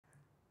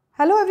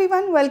Hello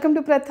everyone, welcome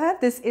to Pratha.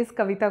 This is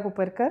Kavita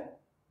Koparkar.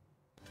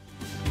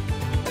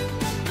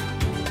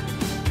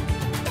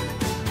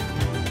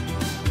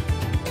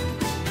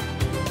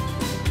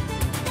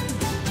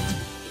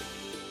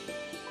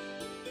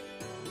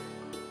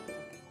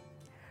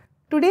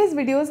 Today's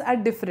videos are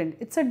different.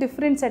 It's a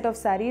different set of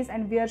sarees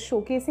and we are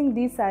showcasing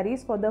these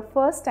sarees for the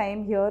first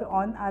time here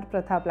on our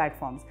Pratha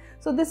platforms.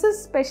 So this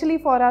is specially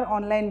for our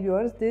online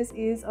viewers. This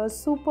is a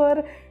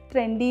super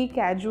trendy,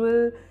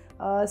 casual,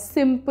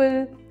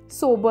 simple,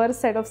 sober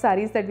set of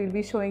sarees that we'll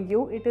be showing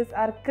you. It is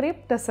our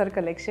crepe tussar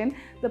collection.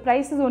 The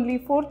price is only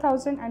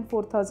 4,000 and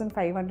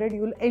 4,500.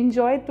 You'll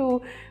enjoy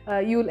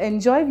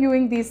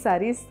viewing these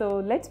sarees.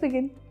 So let's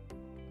begin.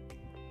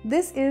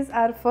 This is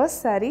our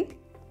first saree.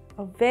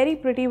 A very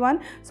pretty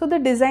one. So the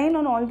design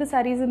on all the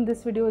sarees in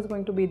this video is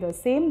going to be the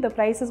same. The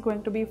price is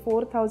going to be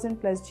 4,000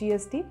 plus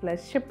GST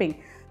plus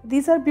shipping.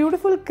 These are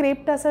beautiful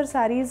crepe tussar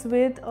sarees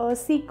with a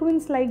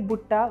sequence like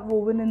butta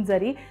woven in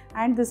zari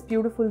and this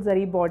beautiful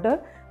zari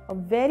border. A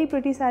very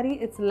pretty saree.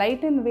 It's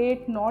light in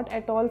weight, not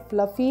at all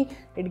fluffy.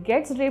 It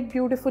gets draped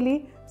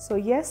beautifully. So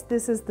yes,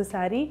 this is the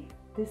saree.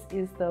 This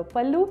is the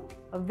pallu,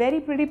 a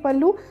very pretty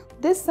pallu.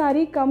 This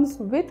saree comes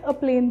with a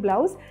plain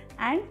blouse,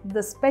 and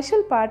the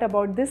special part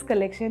about this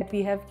collection,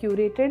 we have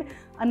curated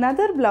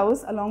another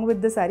blouse along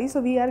with the saree. So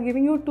we are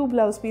giving you two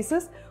blouse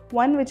pieces,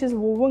 one which is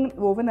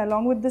woven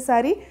along with the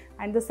saree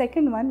and the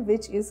second one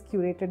which is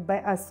curated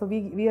by us. So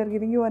we are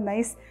giving you a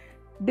nice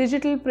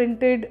digital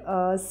printed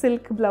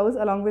silk blouse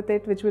along with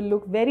it, which will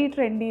look very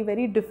trendy,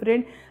 very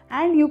different,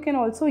 and you can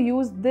also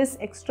use this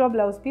extra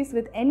blouse piece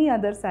with any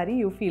other saree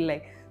you feel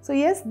like. So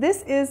yes,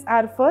 this is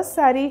our first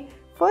saree,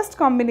 first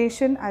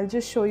combination. I'll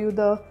just show you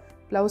the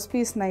blouse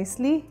piece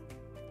nicely.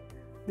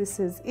 This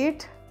is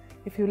it.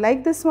 If you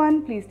like this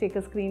one, please take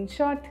a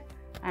screenshot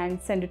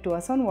and send it to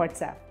us on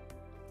WhatsApp.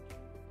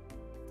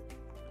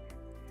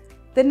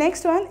 The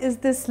next one is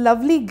this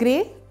lovely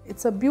grey.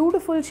 It's a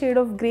beautiful shade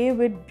of grey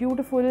with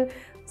beautiful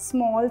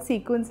small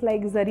sequins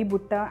like zari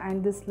butta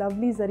and this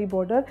lovely zari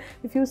border.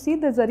 If you see,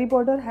 the zari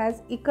border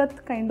has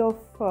ikat kind of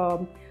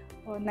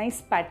a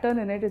nice pattern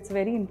in it. It's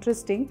very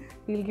interesting.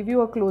 We'll give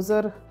you a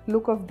closer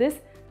look of this.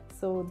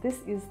 So this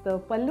is the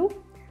pallu.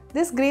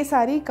 This grey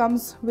saree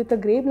comes with a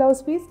grey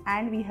blouse piece,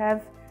 and we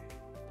have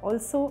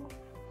also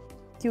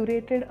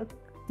curated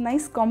a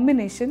nice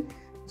combination.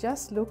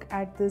 Just look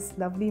at this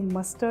lovely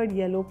mustard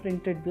yellow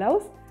printed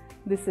blouse.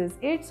 This is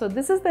it. So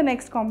this is the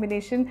next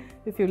combination.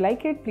 If you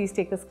like it, please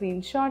take a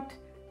screenshot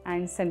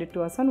and send it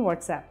to us on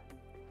WhatsApp.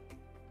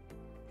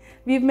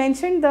 We've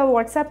mentioned the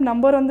WhatsApp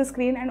number on the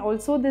screen and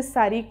also this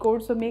saree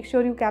code, so make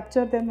sure you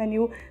capture them when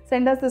you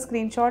send us the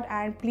screenshot,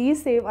 and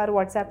please save our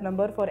WhatsApp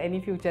number for any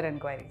future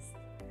enquiries.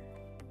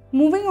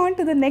 Moving on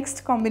to the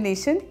next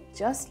combination,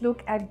 just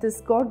look at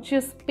this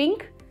gorgeous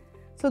pink.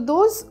 So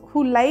those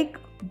who like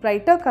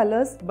brighter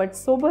colors but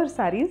sober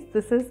sarees,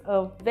 this is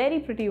a very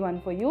pretty one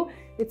for you.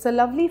 It's a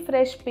lovely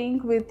fresh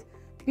pink with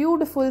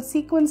beautiful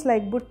sequins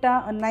like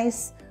butta, a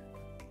nice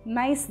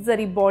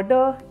zari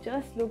border.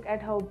 Just look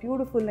at how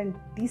beautiful and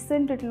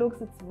decent it looks.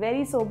 It's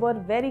very sober,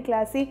 very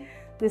classy.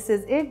 This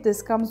is it.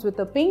 This comes with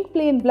a pink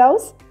plain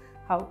blouse.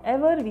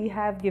 However, we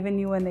have given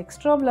you an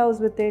extra blouse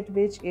with it,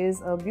 which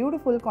is a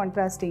beautiful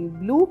contrasting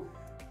blue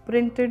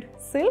printed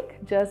silk.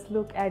 Just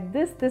look at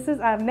this. This is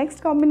our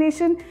next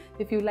combination.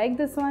 If you like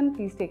this one,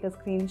 please take a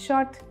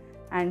screenshot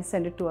and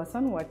send it to us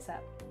on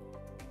WhatsApp.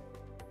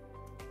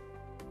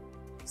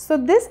 So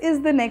this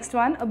is the next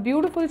one, a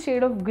beautiful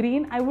shade of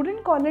green. I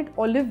wouldn't call it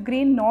olive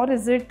green, nor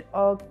is it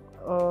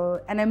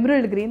an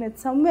emerald green.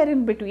 It's somewhere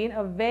in between,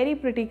 a very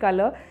pretty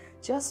color.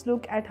 Just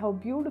look at how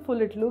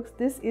beautiful it looks.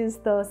 This is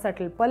the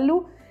subtle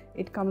pallu.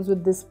 It comes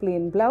with this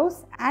plain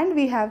blouse, and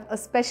we have a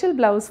special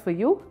blouse for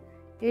you.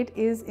 It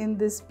is in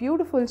this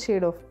beautiful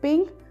shade of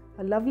pink,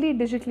 a lovely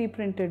digitally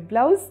printed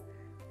blouse.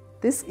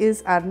 This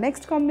is our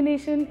next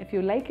combination. If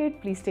you like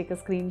it, please take a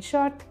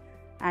screenshot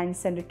and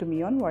send it to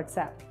me on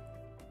WhatsApp.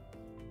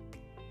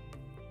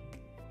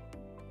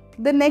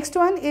 The next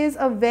one is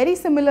a very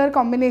similar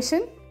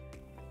combination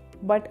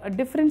but a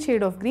different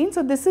shade of green.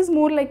 So this is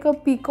more like a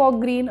peacock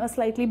green, a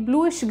slightly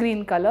bluish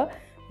green color.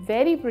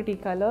 Very pretty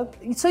color.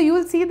 So you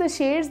will see the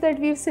shades that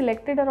we've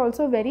selected are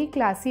also very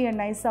classy and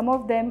nice. Some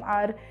of them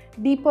are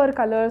deeper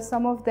colors,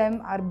 some of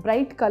them are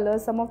bright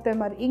colors, some of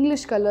them are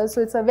English colors.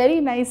 So it's a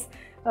very nice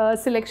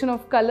selection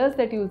of colors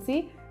that you'll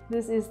see.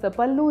 This is the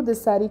pallu.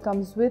 This saree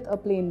comes with a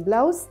plain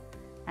blouse,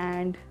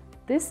 and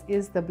this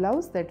is the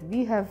blouse that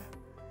we have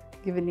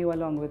given you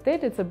along with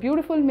it. It's a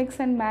beautiful mix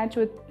and match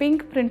with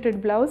pink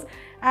printed blouse,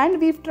 and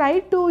we've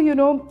tried to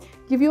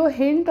give you a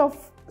hint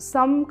of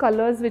some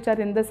colors which are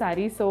in the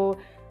saree. So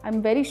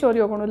I'm very sure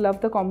you're going to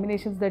love the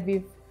combinations that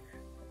we've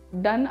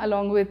done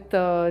along with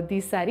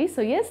these sarees.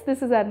 So yes,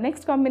 this is our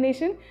next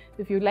combination.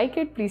 If you like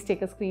it, please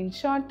take a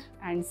screenshot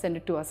and send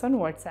it to us on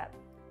WhatsApp.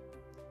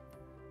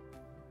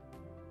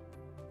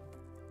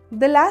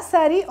 The last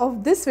saree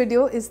of this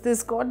video is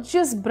this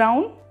gorgeous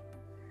brown.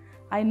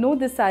 I know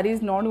this saree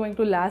is not going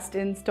to last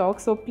in stock,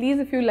 so please,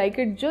 if you like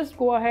it, just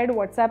go ahead,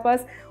 WhatsApp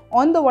us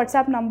on the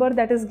WhatsApp number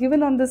that is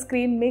given on the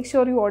screen. Make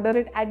sure you order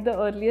it at the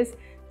earliest.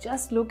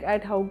 Just look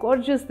at how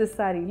gorgeous this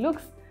saree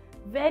looks.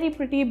 Very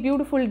pretty,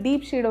 beautiful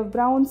deep shade of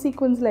brown,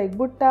 sequins like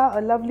butta,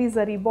 a lovely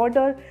zari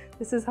border.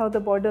 This is how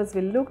the borders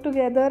will look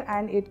together,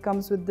 and it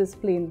comes with this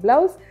plain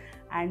blouse.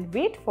 And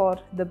wait for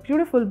the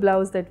beautiful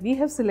blouse that we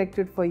have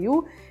selected for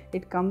you.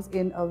 It comes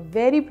in a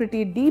very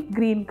pretty deep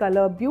green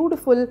color,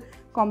 beautiful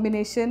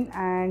combination,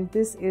 and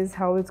this is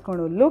how it's going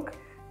to look.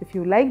 If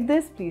you like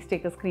this, please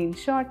take a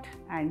screenshot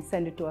and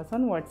send it to us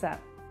on WhatsApp.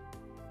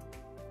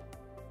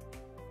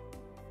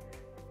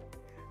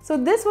 So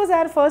this was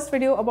our first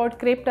video about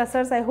crepe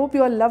tussars. I hope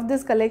you all love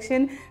this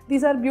collection.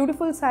 These are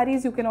beautiful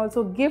sarees. You can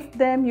also gift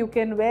them. You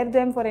can wear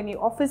them for any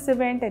office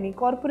event, any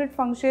corporate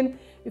function.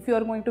 If you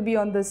are going to be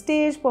on the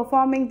stage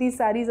performing, these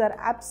sarees are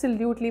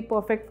absolutely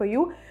perfect for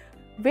you.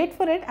 Wait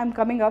for it. I'm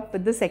coming up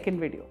with the second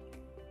video.